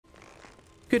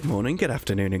Good morning, good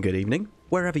afternoon and good evening.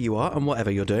 Wherever you are and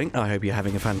whatever you're doing, I hope you're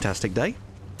having a fantastic day.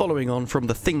 Following on from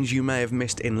the things you may have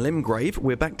missed in Limgrave,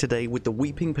 we're back today with the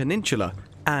Weeping Peninsula.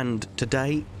 And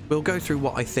today, we'll go through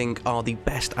what I think are the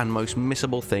best and most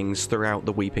missable things throughout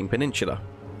the Weeping Peninsula.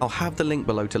 I'll have the link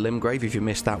below to Limgrave if you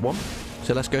missed that one.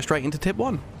 So let's go straight into tip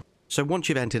 1. So once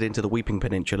you've entered into the Weeping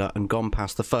Peninsula and gone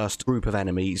past the first group of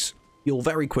enemies, you'll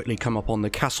very quickly come up on the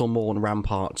Castle Morn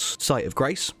Ramparts Site of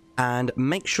Grace. And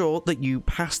make sure that you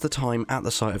pass the time at the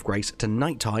Site of Grace to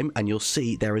nighttime, and you'll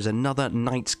see there is another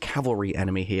Knights Cavalry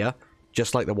enemy here,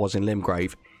 just like there was in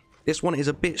Limgrave. This one is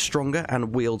a bit stronger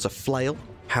and wields a flail.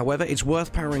 However, it's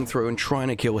worth powering through and trying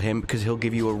to kill him because he'll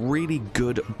give you a really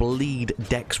good bleed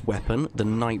dex weapon, the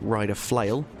Knight Rider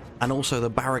Flail, and also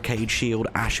the Barricade Shield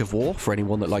Ash of War for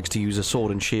anyone that likes to use a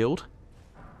sword and shield.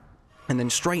 And then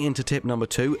straight into tip number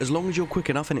 2, as long as you're quick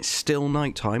enough and it's still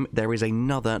nighttime, there is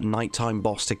another nighttime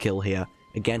boss to kill here.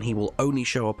 Again, he will only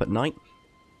show up at night.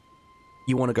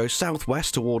 You want to go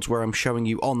southwest towards where I'm showing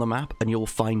you on the map, and you'll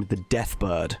find the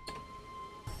Deathbird.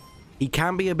 He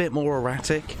can be a bit more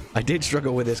erratic. I did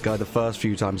struggle with this guy the first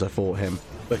few times I fought him,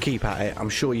 but keep at it. I'm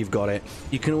sure you've got it.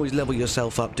 You can always level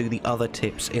yourself up, do the other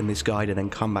tips in this guide, and then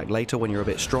come back later when you're a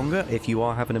bit stronger if you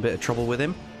are having a bit of trouble with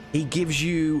him. He gives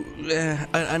you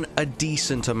a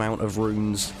decent amount of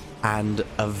runes and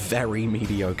a very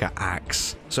mediocre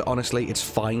axe. So honestly, it's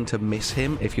fine to miss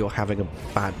him if you're having a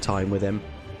bad time with him.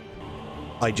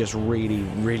 I just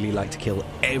really like to kill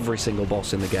every single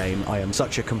boss in the game. I am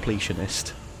such a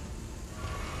completionist.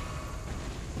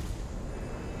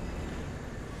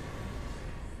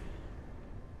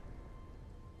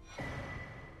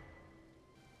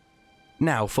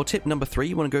 Now, for tip number 3,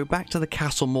 you want to go back to the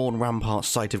Castle Morn Rampart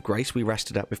Site of Grace we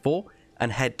rested at before,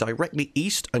 and head directly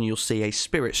east, and you'll see a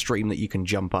spirit stream that you can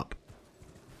jump up.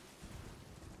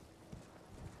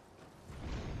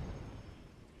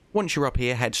 Once you're up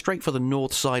here, head straight for the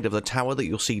north side of the tower that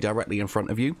you'll see directly in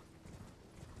front of you.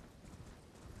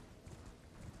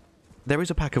 There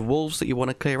is a pack of wolves that you want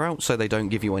to clear out so they don't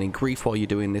give you any grief while you're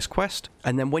doing this quest.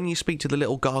 And then when you speak to the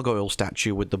little gargoyle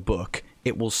statue with the book,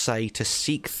 it will say to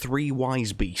seek 3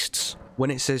 wise beasts.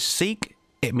 When it says seek,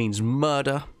 it means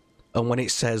murder. And when it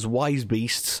says wise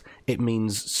beasts, it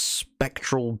means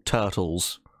spectral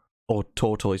turtles. Or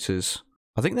tortoises.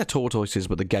 I think they're tortoises,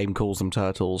 but the game calls them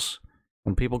turtles.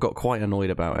 And people got quite annoyed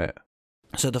about it.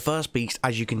 So the first beast,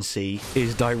 as you can see,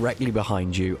 is directly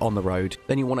behind you on the road.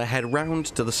 Then you want to head round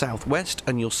to the southwest,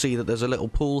 and you'll see that there's a little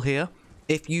pool here.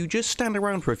 If you just stand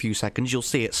around for a few seconds, you'll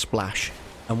see it splash.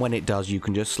 And when it does, you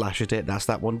can just slash at it. That's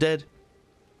that one dead.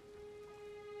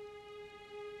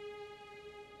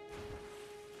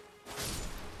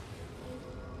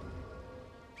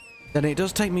 Then it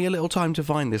does take me a little time to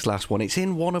find this last one. It's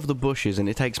in one of the bushes, and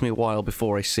it takes me a while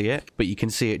before I see it. But you can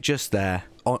see it just there,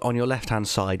 on your left-hand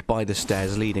side, by the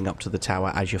stairs leading up to the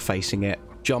tower as you're facing it.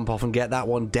 Jump off and get that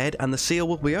one dead, and the seal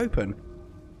will be open.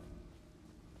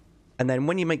 And then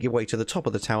when you make your way to the top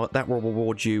of the tower, that will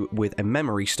reward you with a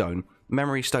memory stone.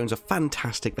 Memory stones are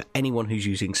fantastic for anyone who's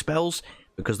using spells,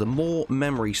 because the more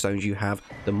memory stones you have,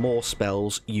 the more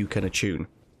spells you can attune.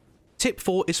 Tip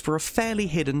 4 is for a fairly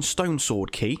hidden stone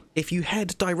sword key. If you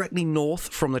head directly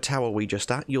north from the tower we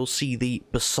just at, you'll see the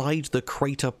Beside the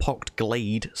Crater-Pocked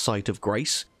Glade Site of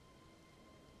Grace,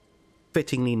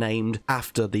 fittingly named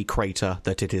after the crater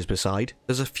that it is beside.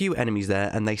 There's a few enemies there,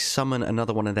 and they summon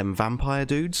another one of them vampire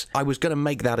dudes. I was going to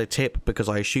make that a tip because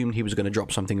I assumed he was going to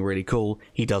drop something really cool.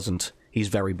 He doesn't. He's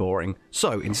very boring.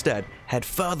 So instead, head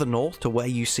further north to where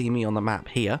you see me on the map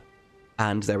here,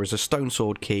 and there is a stone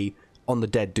sword key on the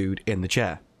dead dude in the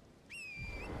chair.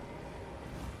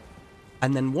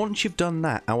 And then once you've done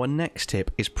that, our next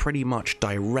tip is pretty much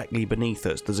directly beneath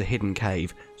us. There's a hidden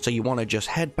cave, so you want to just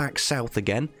head back south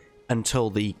again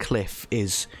until the cliff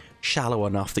is shallow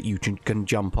enough that you can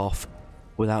jump off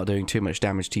without doing too much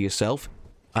damage to yourself,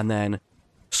 and then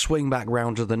swing back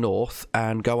round to the north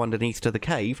and go underneath to the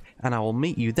cave, and I will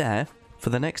meet you there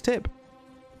for the next tip.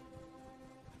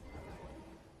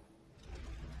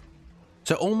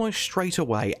 So almost straight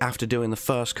away after doing the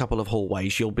first couple of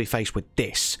hallways, you'll be faced with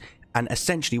this. And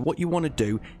essentially what you want to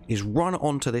do is run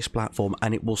onto this platform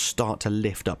and it will start to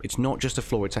lift up. It's not just a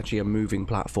floor, it's actually a moving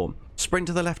platform. Sprint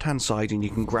to the left hand side and you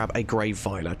can grab a Grave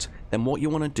Violet. Then what you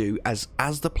want to do as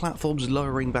the platform's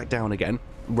lowering back down again,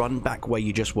 run back where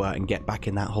you just were and get back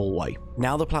in that hallway.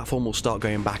 Now the platform will start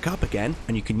going back up again,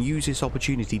 and you can use this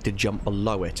opportunity to jump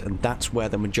below it, and that's where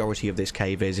the majority of this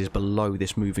cave is below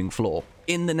this moving floor.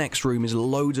 In the next room is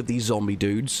loads of these zombie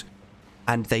dudes,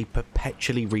 and they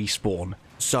perpetually respawn.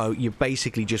 So you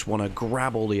basically just want to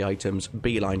grab all the items,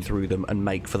 beeline through them, and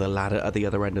make for the ladder at the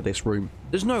other end of this room.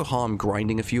 There's no harm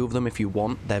grinding a few of them if you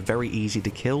want. They're very easy to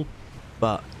kill,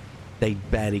 but they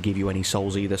barely give you any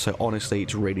souls either, so honestly,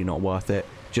 it's really not worth it.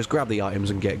 Just grab the items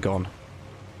and get gone.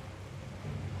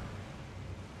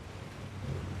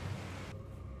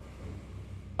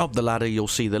 Up the ladder, you'll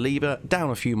see the lever. Down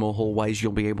a few more hallways,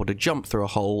 you'll be able to jump through a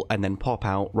hole and then pop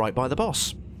out right by the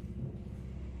boss.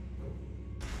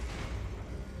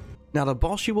 Now, the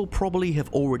boss you will probably have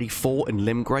already fought in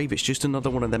Limgrave. It's just another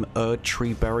one of them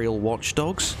Erdtree burial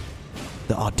watchdogs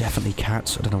that are definitely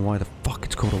cats. I don't know why the fuck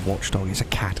it's called a watchdog. It's a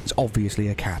cat. It's obviously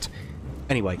a cat.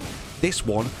 Anyway, this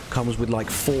one comes with like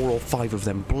 4 or 5 of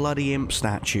them bloody imp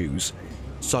statues.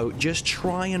 So just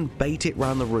try and bait it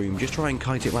around the room. Just try and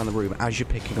kite it around the room as you're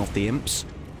picking off the imps,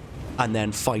 and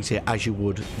then fight it as you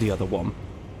would the other one.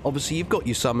 Obviously, you've got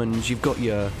your summons, you've got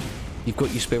your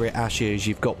spirit ashes,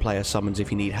 you've got player summons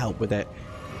if you need help with it.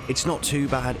 It's not too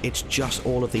bad. It's just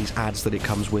all of these adds that it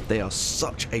comes with. They are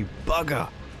such a bugger.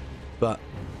 But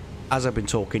as I've been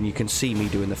talking, you can see me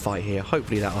doing the fight here.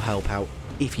 Hopefully that'll help out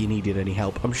if you needed any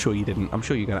help. I'm sure you didn't. I'm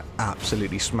sure you're going to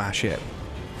absolutely smash it.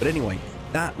 But anyway,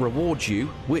 that rewards you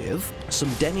with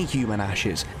some demi-human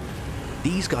ashes.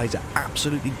 These guys are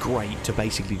absolutely great to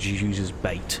basically just use as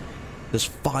bait. There's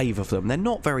 5 of them. They're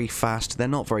not very fast, they're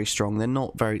not very strong,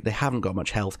 they haven't got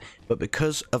much health, but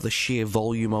because of the sheer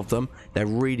volume of them, they're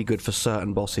really good for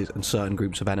certain bosses and certain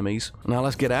groups of enemies. Now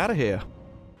let's get out of here.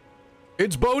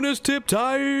 It's bonus tip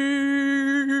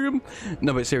time!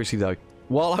 No, but seriously though,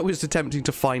 while I was attempting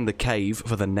to find the cave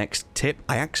for the next tip,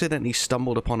 I accidentally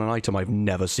stumbled upon an item I've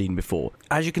never seen before.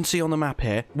 As you can see on the map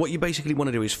here, what you basically want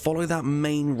to do is follow that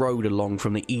main road along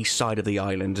from the east side of the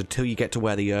island until you get to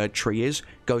where the Erdtree is,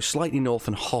 go slightly north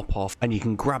and hop off, and you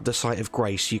can grab the Site of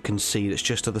Grace you can see that's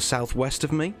just to the southwest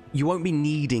of me. You won't be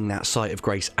needing that Site of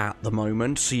Grace at the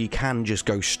moment, so you can just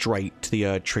go straight to the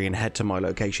Erdtree and head to my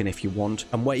location if you want.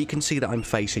 And where you can see that I'm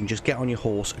facing, just get on your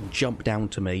horse and jump down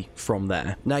to me from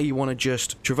there. Now you want to just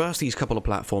traverse these couple of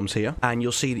platforms here, and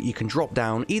you'll see that you can drop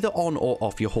down either on or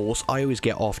off your horse. I always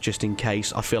get off just in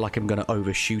case. I feel like I'm going to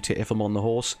overshoot it if I'm on the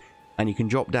horse. And you can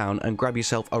drop down and grab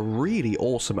yourself a really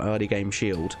awesome early game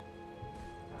shield.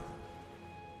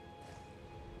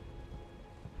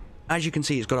 As you can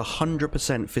see, it's got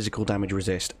 100% physical damage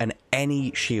resist, and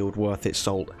any shield worth its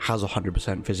salt has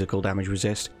 100% physical damage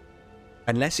resist.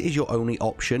 Unless it is your only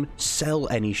option, sell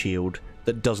any shield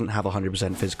that doesn't have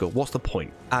 100% physical. What's the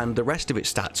point? And the rest of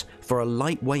its stats, for a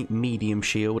lightweight medium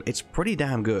shield, it's pretty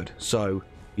damn good, so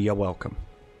you're welcome.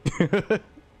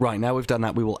 Right, now we've done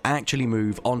that, we will actually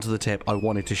move on to the tip I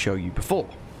wanted to show you before.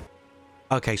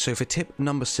 Okay, so for tip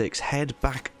number 6, head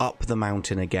back up the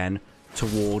mountain again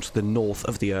towards the north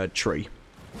of the Erdtree.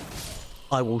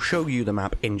 I will show you the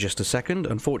map in just a second.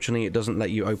 Unfortunately, it doesn't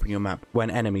let you open your map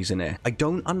when enemies are near. I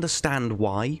don't understand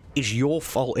why. It's your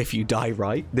fault if you die,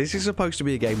 right? This is supposed to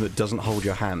be a game that doesn't hold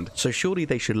your hand, so surely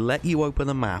they should let you open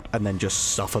the map and then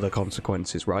just suffer the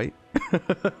consequences, right?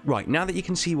 Right, now that you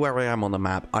can see where I am on the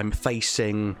map, I'm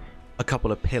facing a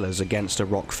couple of pillars against a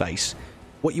rock face.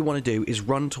 What you want to do is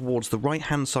run towards the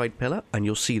right-hand side pillar, and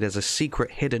you'll see there's a secret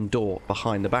hidden door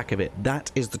behind the back of it.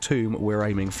 That is the tomb we're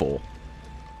aiming for.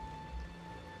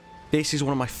 This is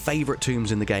one of my favourite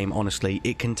tombs in the game, honestly.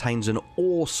 It contains an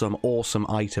awesome, awesome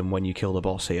item when you kill the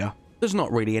boss here. There's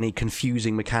not really any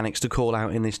confusing mechanics to call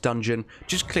out in this dungeon.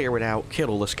 Just clear it out, kill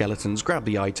all the skeletons, grab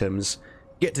the items,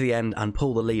 get to the end and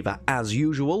pull the lever as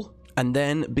usual, and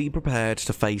then be prepared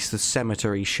to face the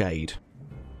Cemetery Shade,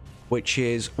 which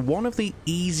is one of the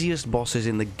easiest bosses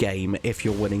in the game if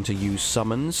you're willing to use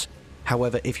summons.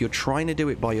 However, if you're trying to do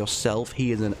it by yourself,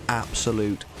 he is an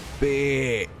absolute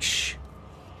bitch.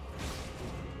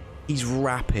 He's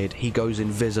rapid, he goes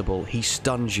invisible, he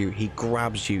stuns you, he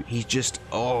grabs you, he's just,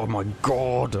 oh my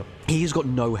god. He's got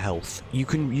no health. You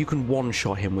can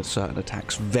one-shot him with certain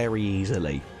attacks very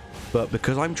easily. But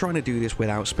because I'm trying to do this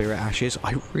without Spirit Ashes,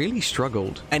 I really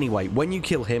struggled. Anyway, when you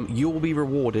kill him, you will be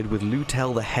rewarded with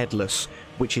Lutel the Headless,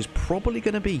 which is probably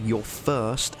going to be your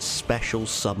first special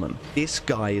summon. This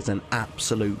guy is an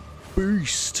absolute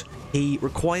beast. He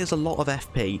requires a lot of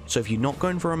FP, so if you're not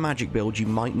going for a magic build, you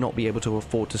might not be able to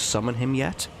afford to summon him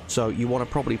yet. So you want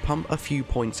to probably pump a few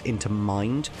points into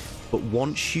Mind, but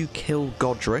once you kill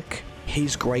Godric,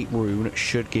 his Great Rune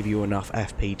should give you enough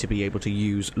FP to be able to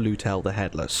use Lutel the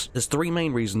Headless. There's 3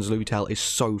 main reasons Lutel is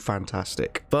so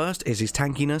fantastic. First is his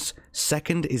tankiness,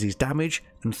 second is his damage,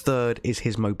 and third is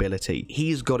his mobility.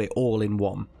 He's got it all in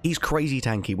one. He's crazy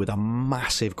tanky with a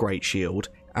massive great shield,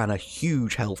 and a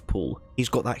huge health pool. He's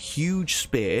got that huge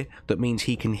spear that means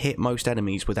he can hit most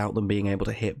enemies without them being able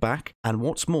to hit back. And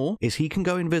what's more is he can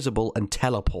go invisible and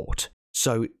teleport.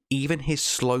 So even his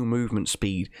slow movement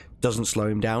speed doesn't slow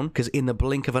him down, because in the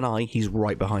blink of an eye, he's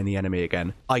right behind the enemy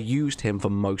again. I used him for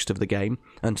most of the game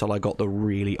until I got the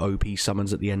really OP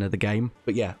summons at the end of the game.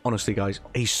 But yeah, honestly guys,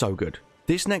 he's so good.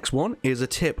 This next one is a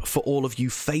tip for all of you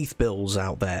faith builds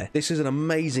out there. This is an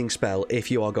amazing spell if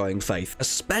you are going faith,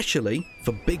 especially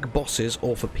for big bosses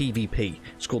or for PvP.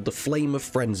 It's called the Flame of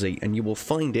Frenzy, and you will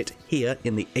find it here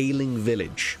in the Ailing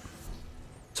Village.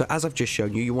 So as I've just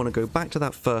shown you, you want to go back to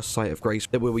that first site of grace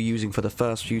that we were using for the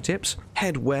first few tips,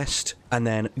 head west, and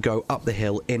then go up the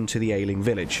hill into the Ailing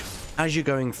Village. As you're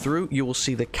going through, you will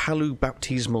see the Kalu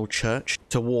Baptismal Church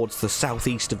towards the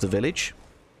southeast of the village.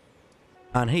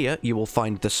 And here you will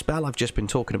find the spell I've just been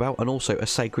talking about, and also a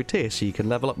sacred tear so you can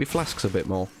level up your flasks a bit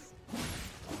more.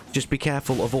 Just be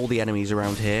careful of all the enemies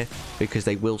around here, because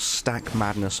they will stack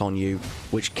madness on you,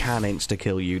 which can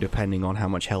insta-kill you depending on how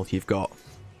much health you've got.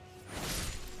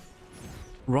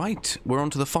 Right, we're on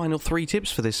to the final 3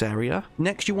 tips for this area.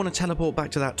 Next, you want to teleport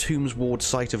back to that Tombs Ward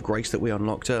site of grace that we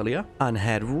unlocked earlier, and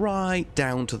head right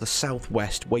down to the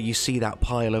southwest where you see that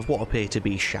pile of what appear to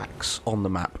be shacks on the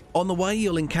map. On the way,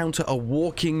 you'll encounter a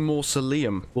walking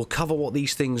mausoleum. We'll cover what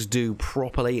these things do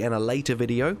properly in a later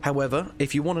video. However,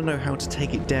 if you want to know how to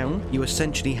take it down, you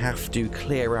essentially have to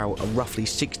clear out roughly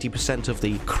 60% of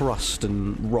the crust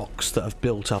and rocks that have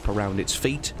built up around its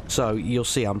feet. So you'll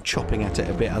see I'm chopping at it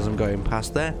a bit as I'm going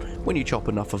past there. When you chop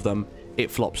enough of them,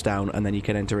 it flops down and then you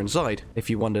can enter inside, if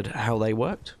you wondered how they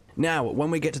worked. Now,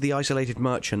 when we get to the isolated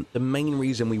merchant, the main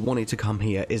reason we wanted to come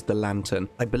here is the lantern.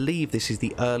 I believe this is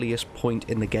the earliest point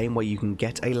in the game where you can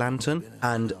get a lantern,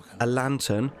 and a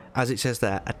lantern, as it says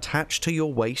there, attached to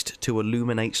your waist to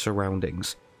illuminate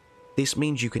surroundings. This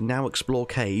means you can now explore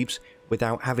caves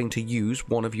without having to use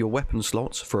one of your weapon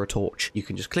slots for a torch. You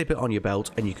can just clip it on your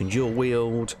belt and you can dual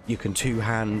wield, you can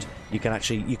two-hand,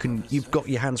 you've got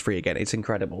your hands free again. It's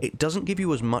incredible. It doesn't give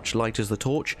you as much light as the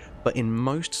torch, but in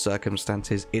most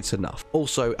circumstances it's enough.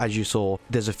 Also, as you saw,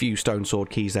 there's a few stone sword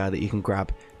keys there that you can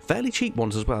grab. Fairly cheap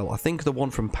ones as well. I think the one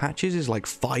from Patches is like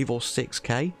 5 or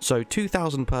 6k. So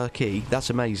 2,000 per key, that's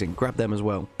amazing. Grab them as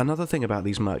well. Another thing about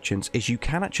these merchants is you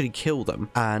can actually kill them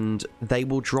and they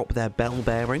will drop their bell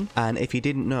bearing. And if you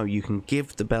didn't know, you can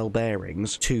give the bell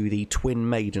bearings to the Twin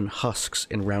Maiden husks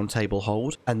in Round Table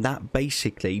Hold. And that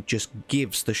basically just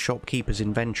gives the shopkeeper's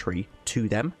inventory to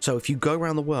them. So if you go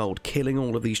around the world killing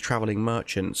all of these traveling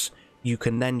merchants, you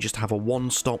can then just have a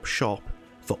one-stop shop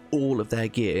for all of their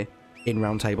gear in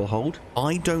Round Table Hold.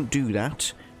 I don't do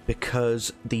that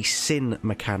because the sin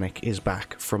mechanic is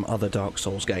back from other Dark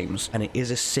Souls games, and it is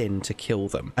a sin to kill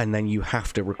them, and then you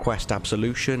have to request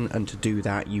absolution, and to do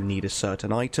that you need a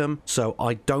certain item. So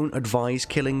I don't advise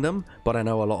killing them, but I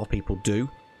know a lot of people do.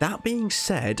 That being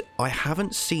said, I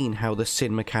haven't seen how the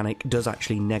sin mechanic does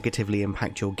actually negatively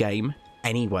impact your game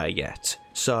anywhere yet,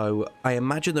 so I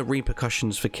imagine the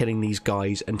repercussions for killing these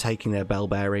guys and taking their bell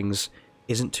bearings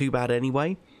isn't too bad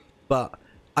anyway. But,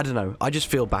 I don't know, I just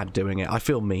feel bad doing it. I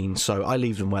feel mean, so I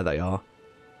leave them where they are.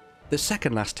 The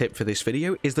second last tip for this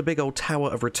video is the big old Tower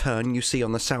of Return you see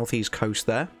on the southeast coast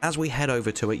there. As we head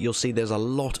over to it, you'll see there's a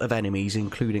lot of enemies,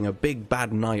 including a big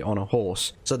bad knight on a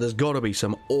horse. So there's gotta be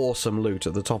some awesome loot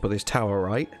at the top of this tower,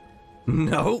 right?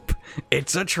 Nope,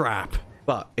 it's a trap.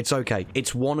 But it's okay.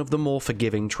 It's one of the more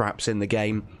forgiving traps in the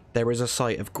game. There is a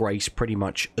site of grace pretty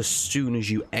much as soon as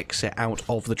you exit out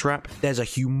of the trap. There's a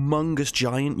humongous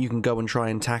giant you can go and try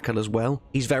and tackle as well.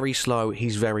 He's very slow,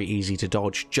 he's very easy to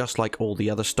dodge, just like all the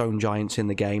other stone giants in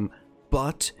the game.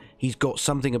 But he's got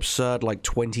something absurd like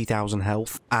 20,000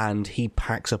 health, and he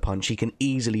packs a punch. He can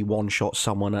easily one-shot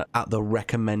someone at the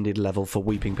recommended level for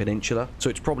Weeping Peninsula, so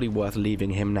it's probably worth leaving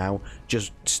him now,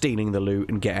 just stealing the loot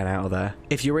and getting out of there.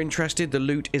 If you're interested, the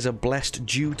loot is a Blessed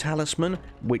Dew Talisman,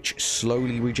 which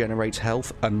slowly regenerates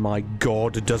health, and my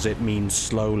god does it mean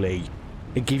slowly.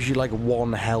 It gives you like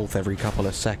 1 health every couple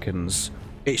of seconds.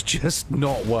 It's just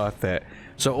not worth it.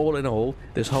 So all in all,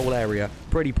 this whole area,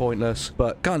 pretty pointless,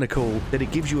 but kind of cool that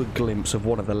it gives you a glimpse of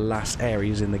one of the last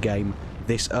areas in the game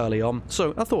this early on,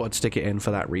 so I thought I'd stick it in for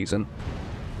that reason.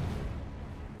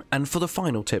 And for the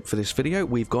final tip for this video,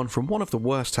 we've gone from one of the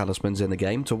worst talismans in the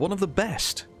game to one of the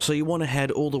best. So you want to head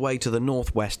all the way to the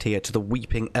northwest here to the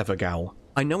Weeping Evergaol.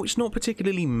 I know it's not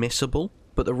particularly missable,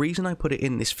 but the reason I put it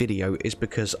in this video is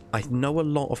because I know a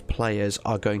lot of players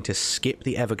are going to skip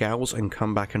the Evergals and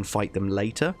come back and fight them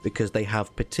later because they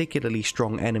have particularly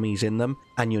strong enemies in them,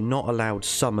 and you're not allowed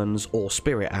summons or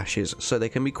spirit ashes, so they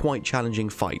can be quite challenging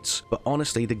fights. But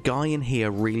honestly, the guy in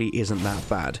here really isn't that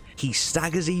bad. He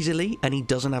staggers easily and he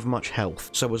doesn't have much health,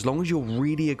 so as long as you're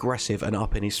really aggressive and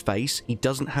up in his face, he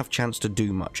doesn't have chance to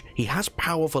do much. He has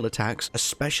powerful attacks,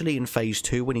 especially in phase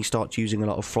 2 when he starts using a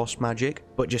lot of frost magic,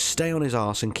 but just stay on his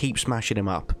arse and keep smashing him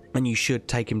up, and you should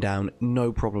take him down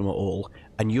no problem at all.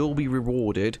 And you'll be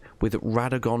rewarded with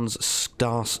Radagon's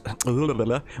Scar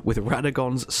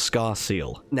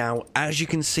Seal. Now, as you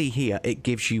can see here, it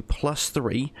gives you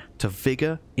 +3 to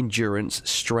Vigor, Endurance,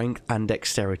 Strength, and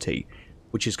Dexterity,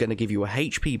 which is going to give you a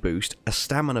HP boost, a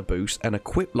Stamina boost, an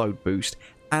Equip Load boost,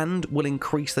 and will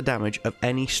increase the damage of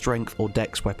any Strength or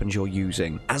Dex weapons you're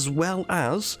using, as well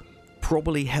as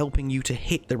probably helping you to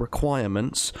hit the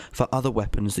requirements for other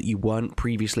weapons that you weren't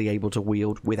previously able to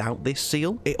wield without this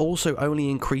seal. It also only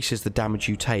increases the damage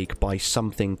you take by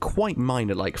something quite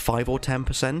minor, like 5 or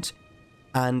 10%.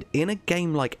 And in a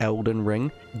game like Elden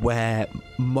Ring, where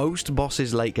most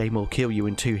bosses late game will kill you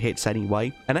in 2 hits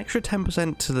anyway, an extra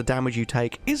 10% to the damage you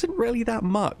take isn't really that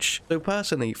much. So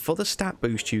personally, for the stat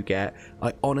boost you get,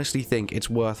 I honestly think it's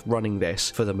worth running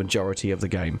this for the majority of the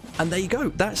game. And there you go,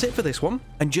 that's it for this one.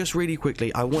 And just really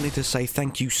quickly, I wanted to say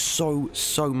thank you so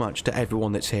much to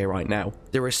everyone that's here right now.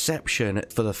 The reception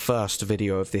for the first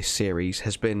video of this series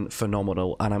has been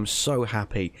phenomenal, and I'm so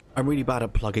happy. I'm really bad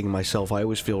at plugging myself, I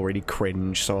always feel really cringe,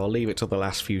 so I'll leave it to the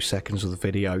last few seconds of the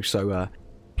video. So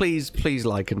please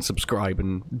like and subscribe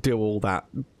and do all that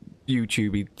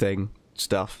YouTubey thing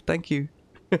stuff. Thank you.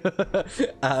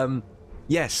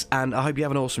 Yes, and I hope you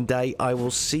have an awesome day. I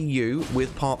will see you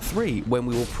with part 3, when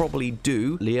we will probably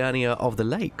do Liurnia of the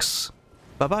Lakes.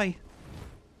 Bye bye.